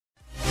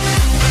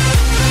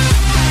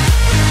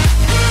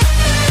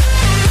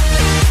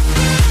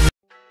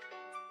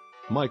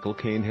Michael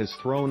Caine has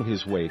thrown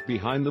his weight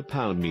behind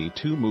the Me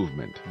Too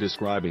movement,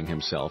 describing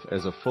himself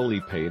as a fully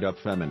paid-up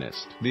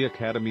feminist. The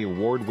Academy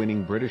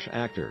Award-winning British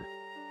actor,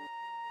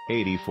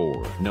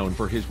 84, known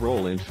for his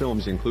role in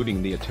films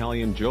including The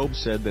Italian Job,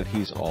 said that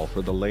he's all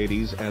for the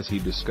ladies as he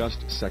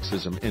discussed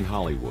sexism in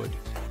Hollywood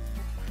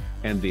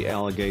and the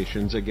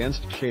allegations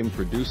against famed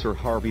producer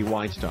Harvey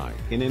Weinstein.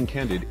 In an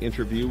candid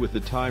interview with The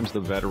Times,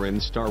 the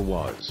veteran star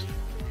was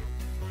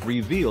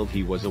revealed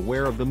he was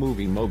aware of the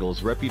movie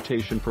mogul's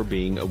reputation for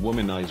being a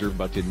womanizer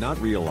but did not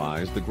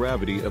realize the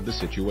gravity of the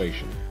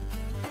situation.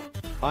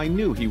 "I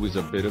knew he was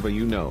a bit of a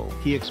you-know,"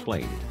 he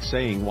explained,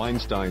 saying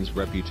Weinstein's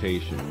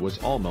reputation was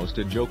almost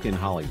a joke in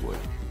Hollywood.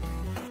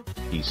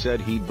 He said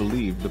he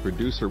believed the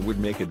producer would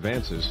make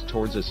advances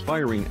towards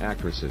aspiring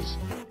actresses,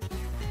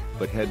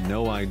 but had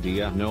no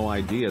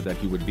idea that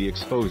he would be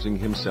exposing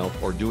himself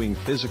or doing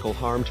physical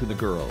harm to the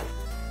girl.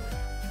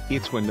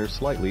 "It's when they're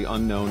slightly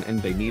unknown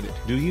and they need it.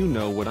 Do you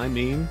know what I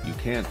mean? You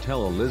can't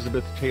tell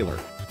Elizabeth Taylor,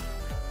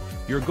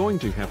 you're going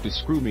to have to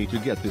screw me to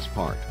get this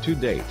part." To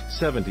date,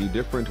 70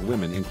 different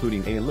women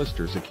including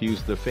A-listers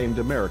accused the famed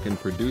American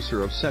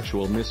producer of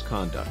sexual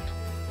misconduct.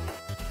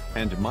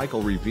 And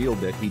Michael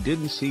revealed that he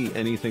didn't see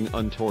anything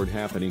untoward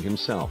happening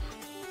himself,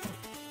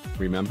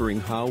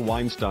 remembering how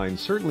Weinstein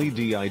certainly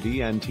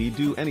didn't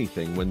do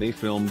anything when they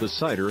filmed The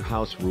Cider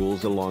House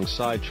Rules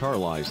alongside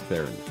Charlize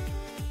Theron.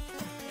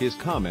 His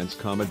comments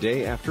come a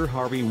day after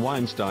Harvey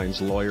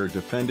Weinstein's lawyer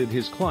defended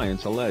his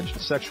client's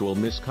alleged sexual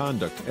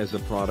misconduct as a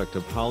product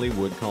of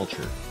Hollywood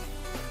culture,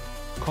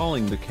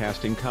 calling the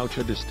casting couch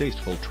a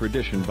distasteful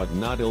tradition but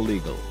not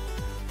illegal.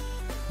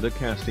 The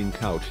casting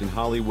couch in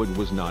Hollywood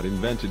was not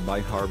invented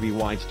by Harvey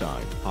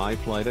Weinstein,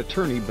 high-flight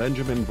attorney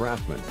Benjamin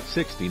Brafman,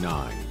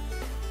 69,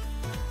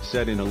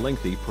 said in a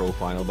lengthy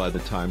profile by The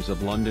Times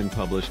of London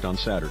published on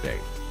Saturday.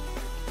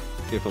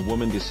 If a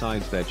woman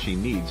decides that she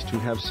needs to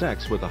have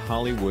sex with a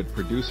Hollywood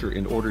producer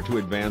in order to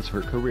advance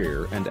her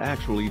career and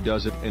actually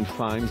does it and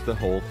finds the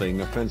whole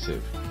thing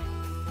offensive,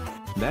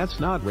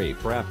 that's not rape,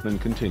 Brafman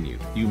continued.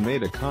 You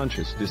made a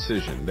conscious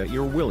decision that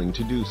you're willing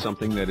to do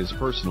something that is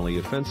personally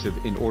offensive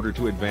in order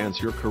to advance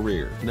your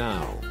career.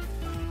 Now,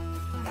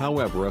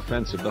 however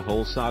offensive the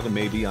whole saga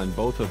may be on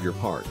both of your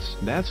parts,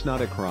 that's not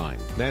a crime.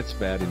 That's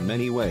bad in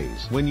many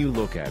ways when you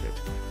look at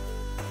it.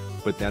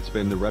 But that's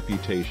been the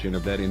reputation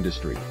of that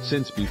industry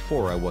since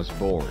before I was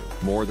born.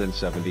 More than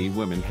 70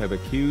 women have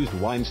accused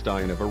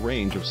Weinstein of a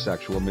range of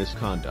sexual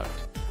misconduct,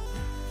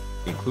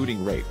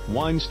 including rape.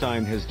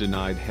 Weinstein has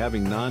denied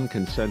having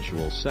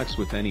non-consensual sex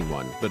with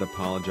anyone, but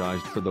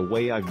apologized for the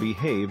way I've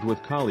behaved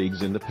with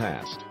colleagues in the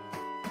past.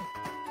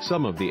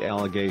 Some of the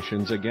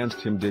allegations against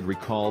him did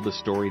recall the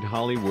storied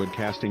Hollywood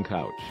casting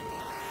couch,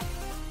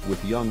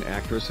 with young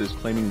actresses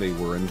claiming they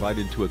were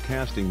invited to a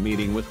casting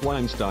meeting with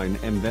Weinstein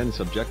and then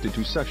subjected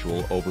to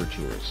sexual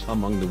overtures.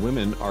 Among the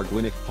women are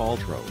Gwyneth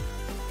Paltrow,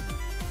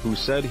 who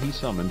said he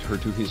summoned her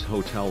to his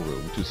hotel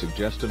room to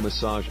suggest a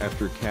massage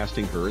after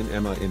casting her in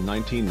Emma in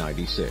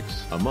 1996,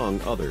 among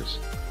others.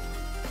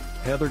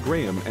 Heather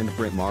Graham and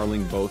Brit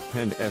Marling both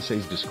penned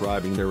essays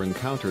describing their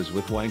encounters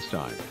with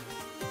Weinstein,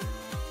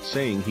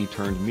 saying he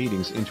turned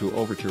meetings into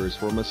overtures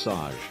for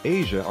massage.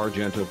 Asia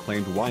Argento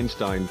claimed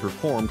Weinstein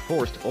performed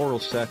forced oral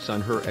sex on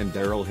her, and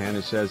Daryl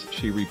Hannah says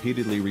she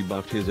repeatedly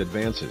rebuffed his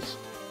advances.